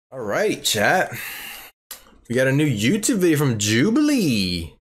Alright, chat. We got a new YouTube video from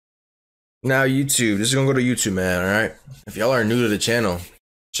JUBILEE. Now YouTube, this is gonna go to YouTube, man, alright? If y'all are new to the channel,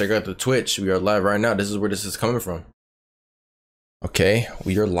 check out the Twitch. We are live right now. This is where this is coming from. Okay,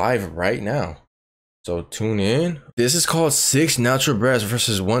 we are live right now. So tune in. This is called 6 natural breasts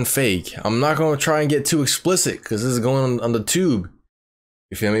versus 1 fake. I'm not gonna try and get too explicit because this is going on the tube.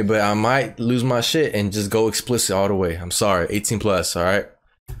 You feel me? But I might lose my shit and just go explicit all the way. I'm sorry, 18 plus, alright?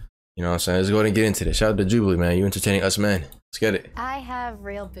 You know what I'm saying? Let's go ahead and get into this. Shout out to JUBILEE, man. You entertaining us men. Let's get it. I have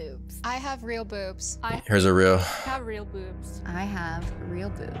real boobs. I have real boobs. Here's a real. I have real boobs. I have real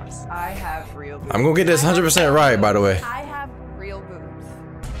boobs. I have real boobs. I'm gonna get this 100% right, by the way. I have real boobs.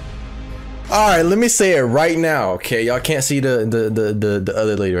 All right, let me say it right now, okay? Y'all can't see the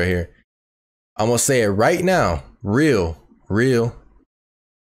other lady right here. I'm gonna say it right now. Real.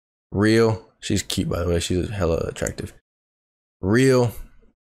 She's cute, by the way. She's hella attractive. Real.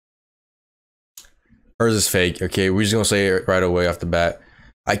 Hers is fake. Okay, we're just gonna say it right away off the bat.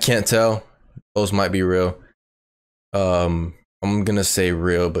 I can't tell. Those might be real. I'm gonna say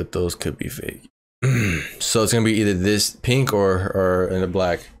real, but those could be fake. So it's gonna be either this pink or in the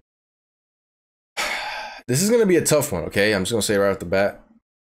black. This is gonna be a tough one. Okay, I'm just gonna say it right off the bat.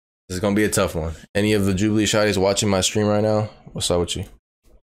 This is gonna be a tough one. Any of the JUBILEE shotties watching my stream right now? What's up with you?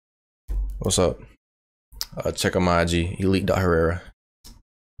 What's up? Check out my IG, elite.herrera.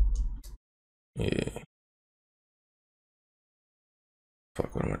 Yeah.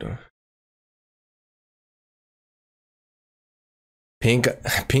 Fuck, what am I doing?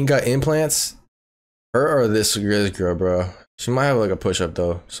 Pink got implants? Her or this girl, bro? She might have like a push-up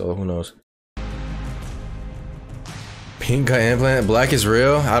though, so who knows? Pink got implant? Black is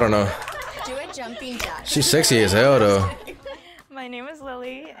real? I don't know. Do a jumping jack. She's sexy as hell though. My name is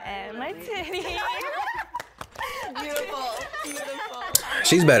Lily and my titty. Beautiful.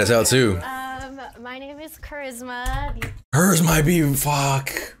 She's bad as hell too. My name is Charisma. Hers might be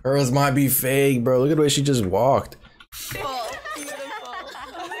hers might be fake, bro. Look at the way she just walked.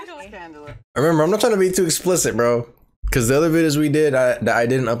 Remember, I'm not trying to be too explicit, bro. Because the other videos we did that I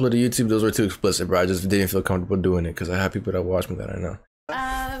didn't upload to YouTube, those were too explicit, bro. I just didn't feel comfortable doing it because I have people that watch me that I know.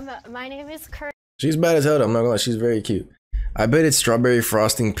 My name is Charisma. She's bad as hell though. I'm not gonna lie, she's very cute. I bet it's strawberry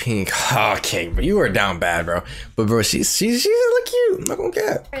frosting pink. Okay, but you are down bad, bro. But bro, she's hella cute. I'm not gonna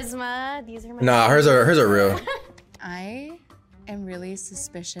cap. Charisma. These are my. Nah, hers are real. I am really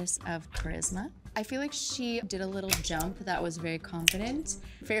suspicious of Charisma. I feel like she did a little jump that was very confident,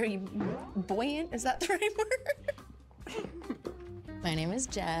 very buoyant. Is that the right word? My name is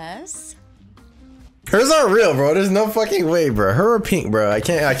Jess. Hers aren't real, bro. There's no fucking way, bro. Her or pink, bro. I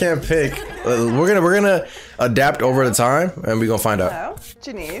can't pick. We're gonna adapt over the time, and we're gonna find out. Hello,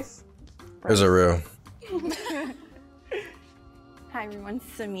 Janice. Hers are real. Hi everyone,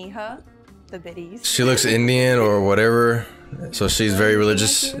 Samiha, the biddies. She looks Indian or whatever, so she's very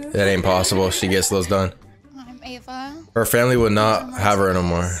religious. That ain't possible. She gets those done. I'm Ava. Her family would not have her no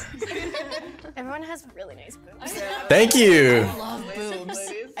more. Everyone has really nice boobs. Thank you. I love boobs.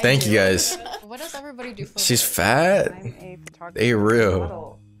 Thank you guys. What does everybody do for She's fat. I'm a photographer. They real.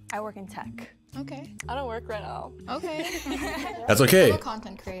 Model. I work in tech. Okay. I don't work right now. Okay. That's okay. I'm a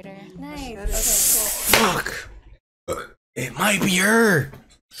content creator. Nice. Fuck. It might be her.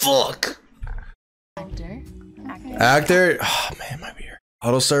 Fuck. Actor. Actor? Oh man, it might be her.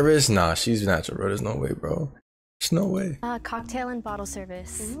 Auto service? Nah, she's natural, bro. There's no way, bro. There's no way. Cocktail and bottle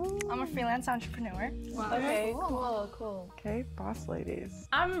service. I'm a freelance entrepreneur. Okay, Cool. okay, boss ladies.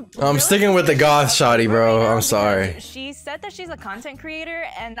 I'm sticking with the goth shotty, bro. I'm sorry. She said that she's a content creator,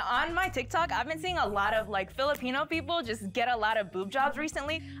 and on my TikTok, I've been seeing a lot of like Filipino people just get a lot of boob jobs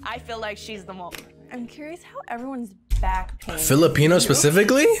recently. I feel like she's the most. I'm curious how everyone's back pain. Filipino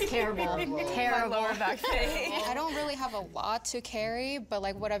specifically? Terrible. Lower back pain. I don't really have a lot to carry, but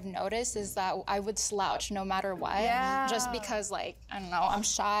like what I've noticed is that I would slouch no matter what. Yeah. Just because like, I don't know, I'm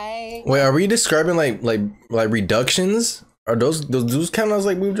shy. Wait, are we describing like reductions? Are those count as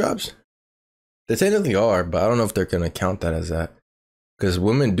like boob jobs? They technically are, but I don't know if they're gonna count that as that. Because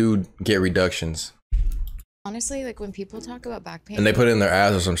women do get reductions. Honestly, like when people talk about back pain, And they put it in their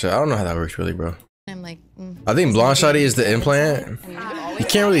ass or some shit. I don't know how that works really, bro. I'm like, I think blonde shotty is the implant. You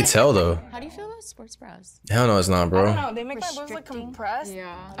can't really tell though. How do you feel about sports bras? Hell no, it's not, I don't bro. know. They make my boobs look compressed.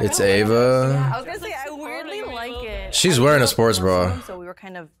 Yeah. It's Ava. I was gonna say I weirdly like it. She's wearing a sports bra. So we were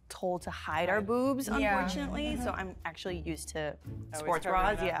kind of told to hide our boobs, unfortunately. So I'm actually used to sports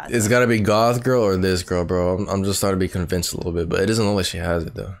bras. Yeah. It's gotta be goth girl or this girl, bro. I'm just starting to be convinced a little bit, but it doesn't look like she has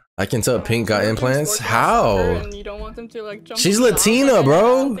it though. I can tell Pink got implants. And How? you don't want them to like jump She's up and down, Latina, but bro. I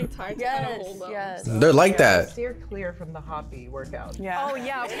don't think tights kinda hold them. Yes. They're like that. Steer clear from the hoppy workout. Yeah. Oh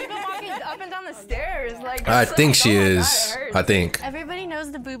yeah, we've been walking up and down the stairs. Like I it's think like, she oh my God, is. it hurts. I think Everybody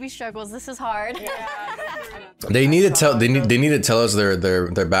knows the booby struggles. This is hard. they need to tell. They need to tell us their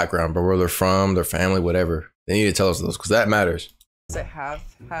background, but where they're from, their family, whatever. They need to tell us those because that matters. That have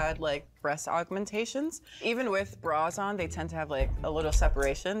had like breast augmentations, even with bras on, they tend to have like a little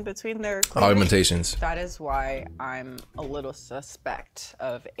separation between their cleavage. Augmentations. That is why I'm a little suspect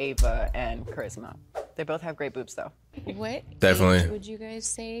of Ava and Charisma. They both have great boobs though. What Definitely. age would you guys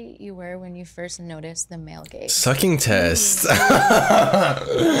say you were when you first noticed the male gaze? Sucking test.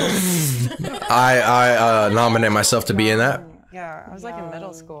 I nominate myself to be in that. Yeah, I was like in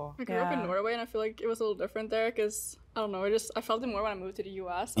middle school. I grew up in Norway, and I feel like it was a little different there because I don't know. I felt it more when I moved to the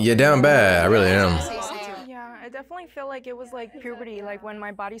U.S. You're down bad. I really am. Yeah, I definitely feel like it was like puberty, like when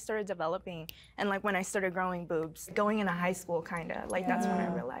my body started developing and like when I started growing boobs, going into high school, kinda. Like that's when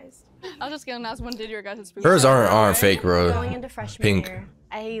I realized. I was just gonna ask, when did your guys' boobs Hers start, aren't right? fake, bro. Going into freshman Pink. year,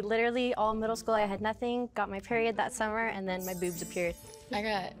 I literally all middle school I had nothing. Got my period that summer, and then my boobs appeared. I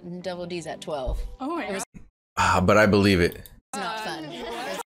got double D's at 12. Oh my God. But I believe it. It's not fun.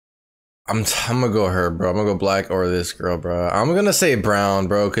 I'm gonna go her, bro. I'm gonna go black or this girl, bro. I'm gonna say brown,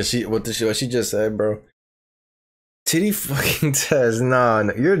 bro, cause what she just said, bro. Titty fucking test. Nah,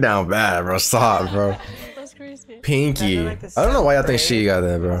 you're down bad, bro. Stop, bro. That's crazy. Pinky. And then, like, the I don't know why I seventh think she got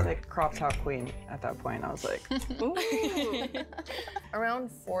that, I was bro. like crop top queen at that point. I was like, ooh. Around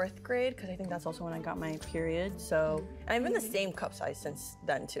 4th grade, because I think that's also when I got my period. So, and I've been the same cup size since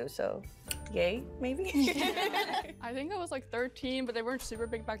then too. So, yay, maybe. I think I was like 13, but they weren't super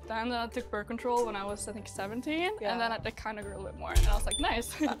big back then. Then I took birth control when I was, I think, 17, and then it kind of grew a little bit more. And I was like,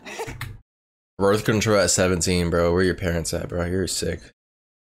 nice. Birth control at 17, bro. Where your parents at, bro? You're sick.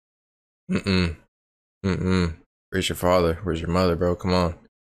 Where's your father? Where's your mother, bro? Come on.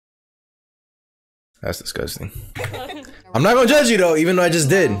 That's disgusting. I'm not gonna judge you though, even though I just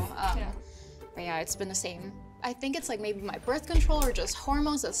did. But yeah, it's been the same. I think it's like maybe my birth control or just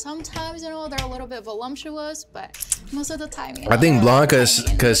hormones that sometimes, you know, they're a little bit voluptuous, but most of the time, you know, I think Blanca,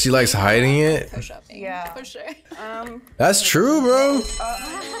 cause she likes hiding it. Yeah. for sure. That's true, bro.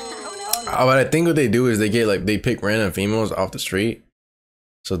 But I think what they do is they get like, they pick random females off the street.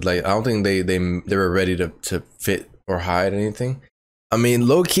 So like, I don't think they were ready to fit or hide anything. I mean,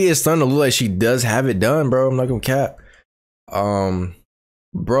 low key, it's starting to look like she does have it done, bro. I'm not gonna cap.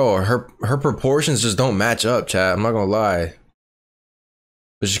 Bro, her proportions just don't match up, chat. I'm not gonna lie.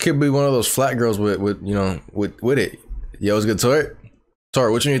 But she could be one of those flat girls with you know with it. Yo, it's good, Tort.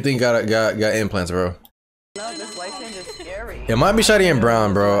 Tort, which one you think got implants, bro? No, this light change is scary. It might be Shadi and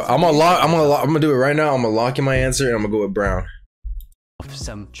Brown, bro. I'm gonna do it right now. I'm gonna lock in my answer and I'm gonna go with Brown.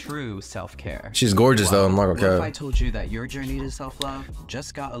 Some true self-care. She's gorgeous though. I'm not What gonna if I cap. told you that your journey to self-love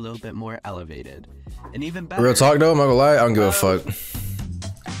just got a little bit more elevated, and even better? Real talk though, I'm not gonna lie. I don't give a fuck.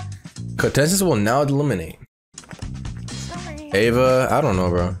 Contestants will now eliminate. Sorry. Ava, I don't know,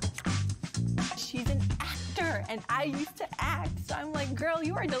 bro. She's an actor, and I used to act. So I'm like, girl,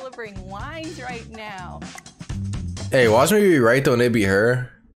 you are delivering lines right now. Hey, watch me be right though, and it be her.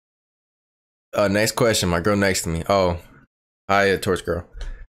 Next question, my girl next to me. Oh, hi, Torch girl.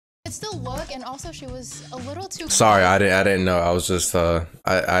 It's the look, and also she was a little too. Sorry, I didn't know. I was just I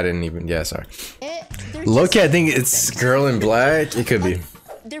didn't even. Yeah, sorry. They're Look, just- I think it's girl in black. It could be.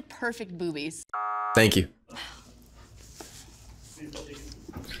 They're perfect boobies. Thank you.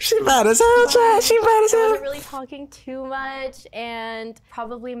 She bad as hell, Chad. She bad as I hell. wasn't really talking too much, and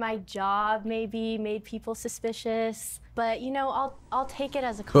probably my job maybe made people suspicious. But you know, I'll take it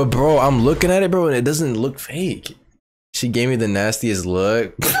as a But compliment. bro, I'm looking at it, bro, and it doesn't look fake. She gave me the nastiest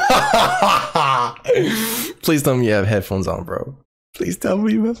look. Please tell me you have headphones on, bro. Please tell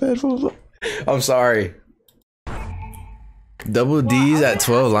me you have headphones on. I'm sorry. Double D's at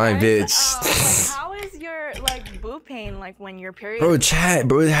 12 line, bitch. How is your like boob pain like when your period Bro, chat,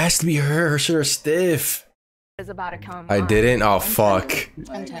 bro, it has to be her. Her shit are stiff. is about to come? I on? didn't. Oh, fuck.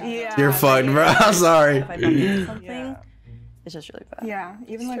 Yeah. You're fucked, bro. I'm sorry. If I bump into something, it's just really bad. Yeah,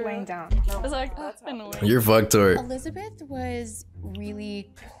 even like laying down. It's like, that's annoying. You're fucked, Tori. Elizabeth was really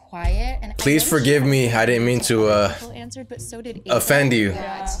quiet, and Please forgive me. I didn't mean to answered, but so did Ava. offend you.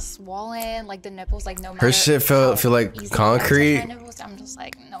 Yeah, it's swollen, like the nipples, like no matter. Her shit feel like easy I touch concrete. my nipples, I'm just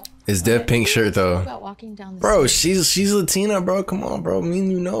like, no. It's dead pink shirt though. About walking down the Bro, stairs. she's Latina, bro. Come on, bro. Me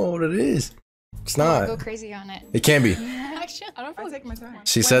and you know what it is. It's Go not. crazy on it. It can't be. Actually, I don't feel like my time.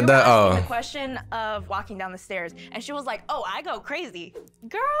 She When said you that. were asking Oh, the question of walking down the stairs, and she was like, "Oh, I go crazy,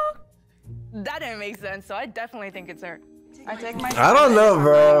 girl." That didn't make sense. So I definitely think it's her. I take my I don't know,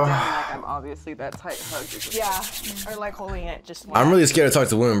 bro. Like I'm obviously that tight hug. Yeah, or like holding it just. I'm really scared to talk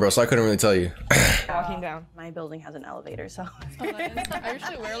to women, bro, so I couldn't really tell you. Walking down. My building has an elevator, so. I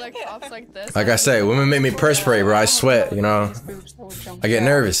usually wear like tops like this. Like I say, women make me perspirate, bro. I sweat, you know. I get Do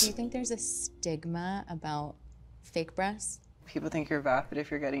nervous. you think there's a stigma about fake breasts? People think you're vapid if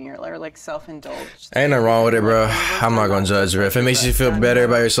you're getting your or like self-indulged. Ain't nothing wrong with it, bro. I'm not gonna judge, bro. If it makes you feel better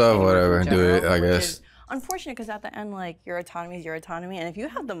about yourself, whatever, do it, I guess. Unfortunate, because at the end, like, your autonomy is your autonomy, and if you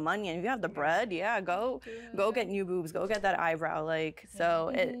have the money and if you have the bread, yeah, go get new boobs, go get that eyebrow, like.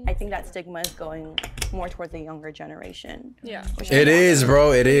 So I think that stigma is going more towards the younger generation. Yeah, It is,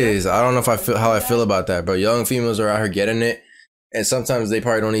 bro. It is. I don't know if I feel how I feel about that, bro. Young females are out here getting it, and sometimes they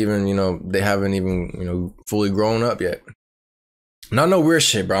probably don't even, you know, they haven't even, you know, fully grown up yet. Not no weird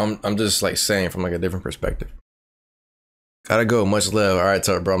shit, bro. I'm just like saying from like a different perspective. Gotta go. Much love. All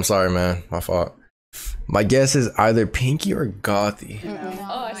right, bro. I'm sorry, man. My fault. My guess is either pinky or gothy.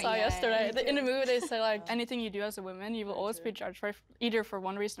 Oh, I saw yesterday. In the movie, they say like anything you do as a woman, you will always be judged for either for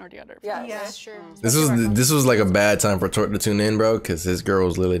one reason or the other. Yeah, That's true. This was like a bad time for Torque to tune in, bro, because his girl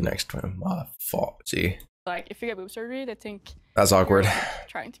was literally next to him. My fault, G. Like if you get boob surgery, they think That's awkward. you're, like,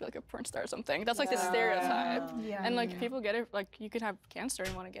 trying to be like a porn star or something. That's like the stereotype. Yeah. And like people get it. Like you could have cancer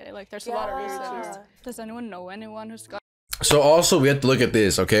and want to get it. Like there's a lot of reasons. Does anyone know anyone who's got? So also we have to look at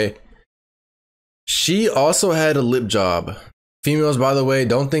this, okay? She also had a lip job. Females, by the way,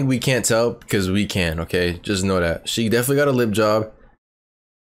 don't think we can't tell because we can, okay? Just know that. She definitely got a lip job.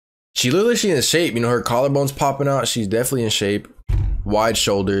 She's in shape. You know, her collarbone's popping out. She's definitely in shape. Wide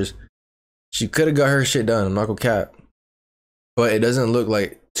shoulders. She could have got her shit done. I'm not gonna cap. But it doesn't look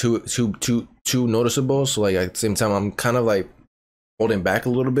like too noticeable. So like at the same time, I'm kind of like holding back a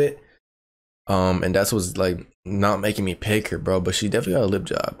little bit. And that's what's like not making me pick her, bro. But she definitely got a lip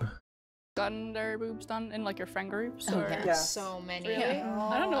job. Gotten their boobs done in like your friend groups? Or? Yeah. So many. Really?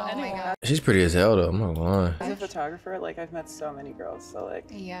 I don't know anyone. She's pretty as hell though. I'm not gonna lie. As a photographer, like I've met so many girls, so like.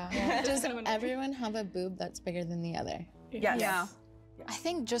 Yeah. Does everyone have a boob that's bigger than the other? Yes. Yeah. I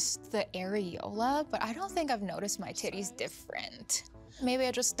think just the areola, but I don't think I've noticed my titties different. Maybe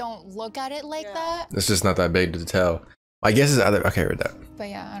I just don't look at it like that. It's just not that big to tell. I guess it's either. Okay, read that. But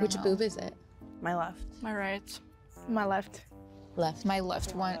yeah, I don't Which know. boob is it? My left. My right. My left. Left. My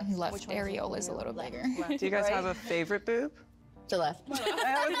left areola is a little bigger. Do you guys have a favorite boob? The left.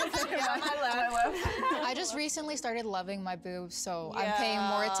 I just recently started loving my boobs, so I'm paying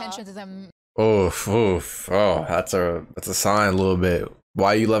more attention to them. Oof. Oh, that's a sign a little bit.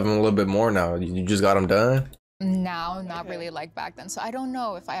 Why you love him a little bit more now? You just got him done? Now, not really like back then, so I don't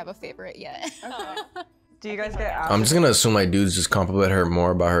know if I have a favorite yet. Do you guys get? I'm just gonna assume like dudes just compliment her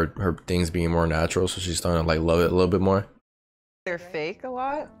more about her things being more natural, so she's starting to like love it a little bit more. They're fake a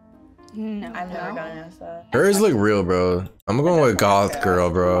lot. No. I've never gotten asked that. Hers look real, bro. I'm going with goth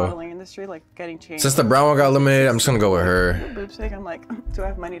girl, bro. Modeling industry, like getting changed. Since the brown one got eliminated, I'm just gonna go with her. Boobs fake. I'm like, do I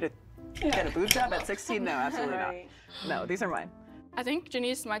have money to get a boob job at 16? No, absolutely not. No, these are mine. I think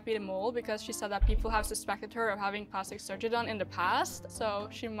Janice might be the mole because she said that people have suspected her of having plastic surgery done in the past, so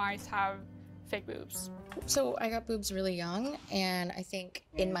she might have fake boobs. So I got boobs really young, and I think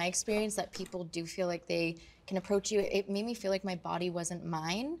in my experience that people do feel like they can approach you. It made me feel like my body wasn't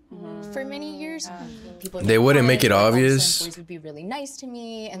mine for many years. People They wouldn't make it like, obvious. Boys would be really nice to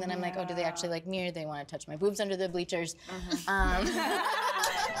me, and then I'm like, oh, do they actually like me, or they want to touch my boobs under the bleachers?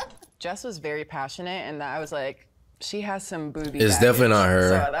 Jess was very passionate, and I was like, she has some booby. It's definitely not her.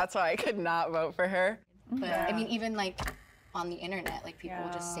 So that's why I could not vote for her. But I mean, even like on the internet, like people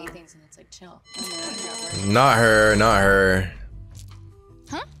will just say things, and it's like chill. Not her.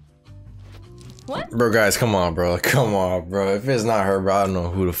 Huh? What? Bro, guys, come on, bro. If it's not her, bro, I don't know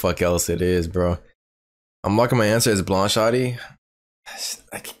who the fuck else it is, bro. I'm locking my answer as blonde shawty.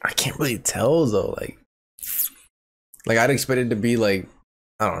 I can't really tell though. Like I'd expect it to be like,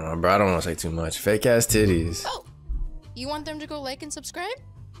 I don't know, bro. I don't want to say too much. Fake ass titties. Oh, you want them to go like and subscribe?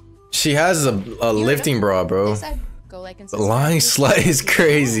 She has a lifting bra, bro. They said go like and The subscribe. line slut is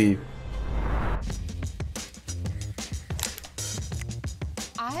crazy.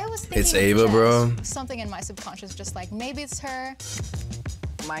 I was thinking It's Ava, Jess. bro. Something in my subconscious, just like maybe it's her.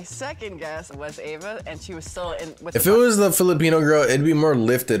 My second guess was Ava, and she was still in. With If it was the Filipino girl, it'd be more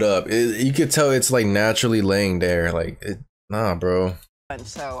lifted up. You could tell it's like naturally laying there. Nah, bro. And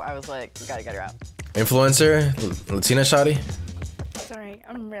so I was like, gotta get her out. Influencer, Latina shawty. Sorry,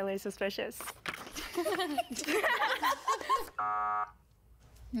 I'm really suspicious.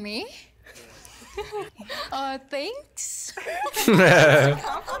 Me? Thanks.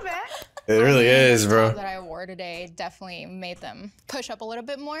 It really is, The bro. top that I wore today definitely made them push up a little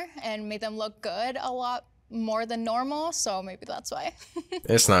bit more and made them look good a lot more than normal, so maybe that's why.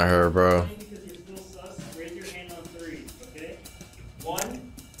 It's not her, bro. Because you're still sus, raise your hand on 3, okay?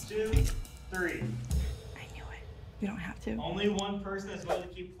 1, 2, 3. I knew it. You don't have to. Only one person is going to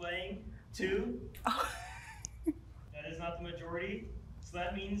keep playing. 2. That is not the majority. So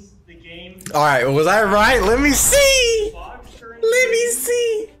that means the game. All right, was I right? Let me see. Let me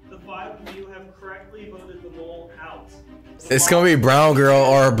see. The 5 of you have correctly voted the mole out. It's gonna be brown girl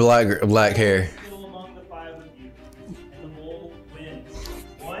or black hair. Still among the 5 of you, and the mole wins.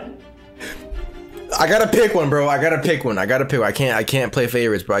 1. I gotta pick one, bro. I gotta pick one. I can't play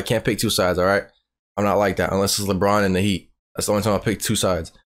favorites, bro. I can't pick 2 sides. All right, I'm not like that unless it's LeBron and the Heat. That's the only time I pick 2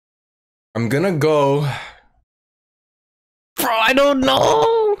 sides. I'm gonna go. Bro, I don't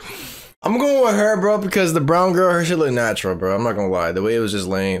know. I'm going with her, bro, because the brown girl, her shit look natural, bro. I'm not gonna lie. The way it was just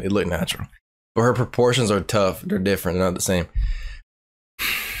laying, it looked natural. But her proportions are tough. They're different. They're not the same.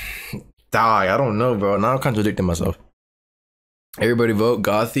 Die. I don't know, bro. Now I'm contradicting myself. Everybody vote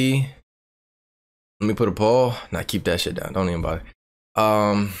Gothy. Let me put a poll. Nah, keep that shit down. Don't even bother.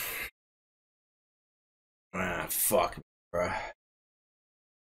 Fuck, bro.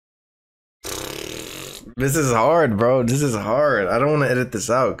 This is hard, bro. This is hard. I don't want to edit this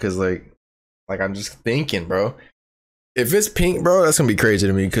out because, like I'm just thinking, bro. If it's pink, bro, that's gonna be crazy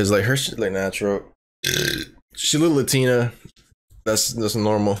to me because, like, her shit like natural. She look Latina. That's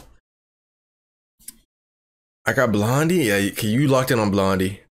normal. I got Blondie. Yeah, you locked in on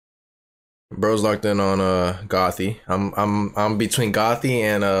Blondie. Bro's locked in on Gothy. I'm between Gothy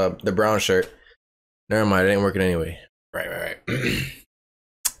and the brown shirt. Never mind, it ain't working anyway. Right.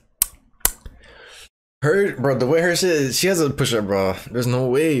 Her, bro, the way her shit is, she has a push-up bra. There's no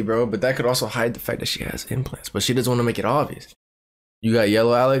way, bro. But that could also hide the fact that she has implants. But she doesn't want to make it obvious. You got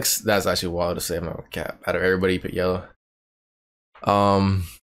yellow, Alex. That's actually wild to say. I'm not gonna cap. Out of everybody, you pick yellow.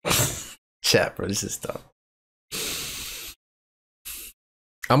 Chat, bro. This is tough.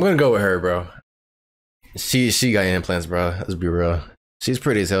 I'm gonna go with her, bro. She got implants, bro. Let's be real. She's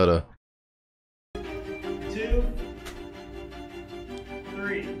pretty as hell, though. 2,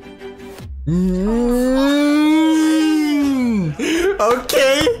 3.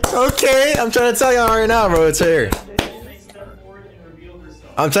 Okay. I'm trying to tell y'all right now, bro. It's her.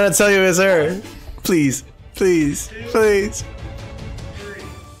 I'm trying to tell you it's her. Please.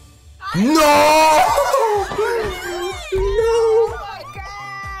 No!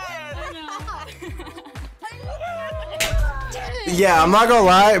 Yeah, I'm not gonna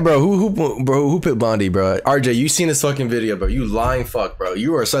lie, bro. Who picked Blondie, bro? RJ, you seen this fucking video, bro? You lying fuck, bro.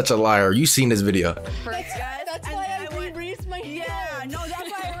 You are such a liar. You seen this video? That's why I raised my hand. Yeah, no,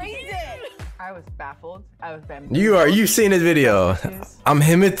 that's why I raised it. I was baffled. I was bamboozled. You seen this video? I'm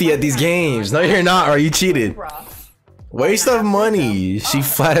Himothy at these games. No, you're not, or you cheated. Waste of money. She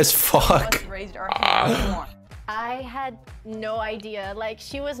flat as fuck. I had no idea. Like,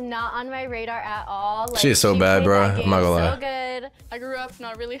 she was not on my radar at all. Like, she is so bad, bro. I'm not gonna lie. So good. I grew up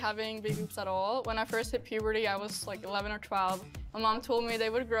not really having big boobs at all. When I first hit puberty, I was like 11 or 12. My mom told me they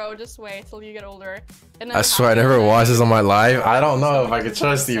would grow, just wait till you get older. And then I swear I never watched this on my live. I don't know if I could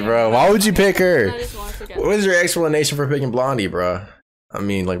trust you, bro. Why would you pick her? What was your explanation for picking Blondie, bro? I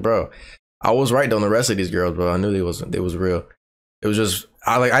mean, like, bro, I was right on the rest of these girls, bro. I knew they was real. It was just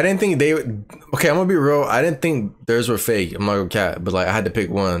I didn't think they would. Okay, I'm gonna be real. I didn't think theirs were fake. I'm not gonna cat, but like I had to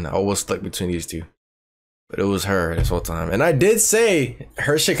pick one. I was stuck between these two, but it was her this whole time. And I did say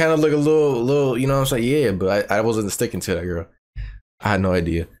her shit kind of looked a little. You know what I'm saying? Yeah, but I wasn't sticking to that girl. I had no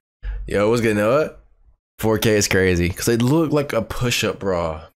idea. Yo, what's good? Know what? 4K is crazy because it looked like a push-up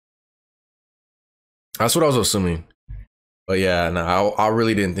bra. That's what I was assuming. But yeah, no, I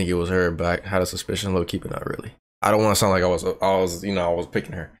really didn't think it was her. But I had a suspicion, low keeping not really. I don't want to sound like I was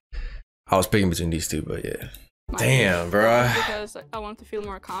picking her. I was picking between these two, but yeah. Damn, bro. Because I wanted to feel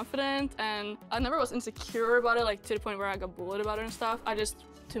more confident, and I never was insecure about it, like to the point where I got bullied about it and stuff. I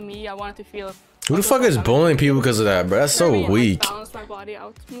wanted to feel. Who the fuck is bullying people because of that, bro? That's so weak. I balance my body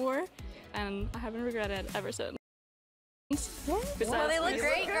out more, and I haven't regretted it ever since. Well, they look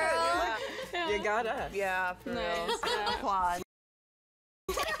great, girl. You gotta. Yeah, for real. Applaud.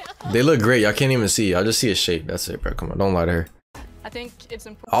 They look great. Y'all can't even see. I'll just see a shape. That's it, bro. Come on, don't lie to her. I think it's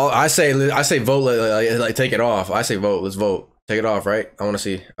important. I say vote. Like take it off. I say vote. Let's vote. Take it off, right? I want to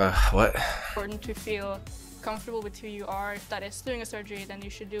see. What? Important to feel comfortable with who you are. If that is doing a surgery, then you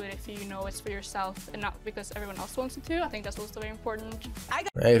should do it if you know it's for yourself and not because everyone else wants it to. I think that's also very important.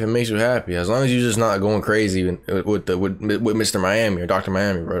 Hey, if it makes you happy, as long as you're just not going crazy with Mr. Miami or Dr.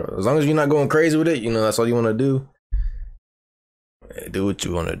 Miami, bro. As long as you're not going crazy with it, you know that's all you want to do. Do what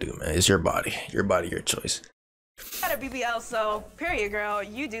you want to do, man. It's your body, your choice. got a BBL, so period, girl.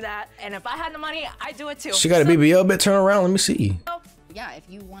 You do that. And if I had the money, I'd do it too. She got a BBL bit. Turn around. Let me see. Yeah, if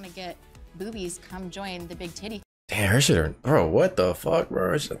you want to get boobies, come join the big titty. Damn, her shit are, bro, what the fuck,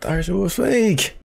 bro? I thought her shit was fake.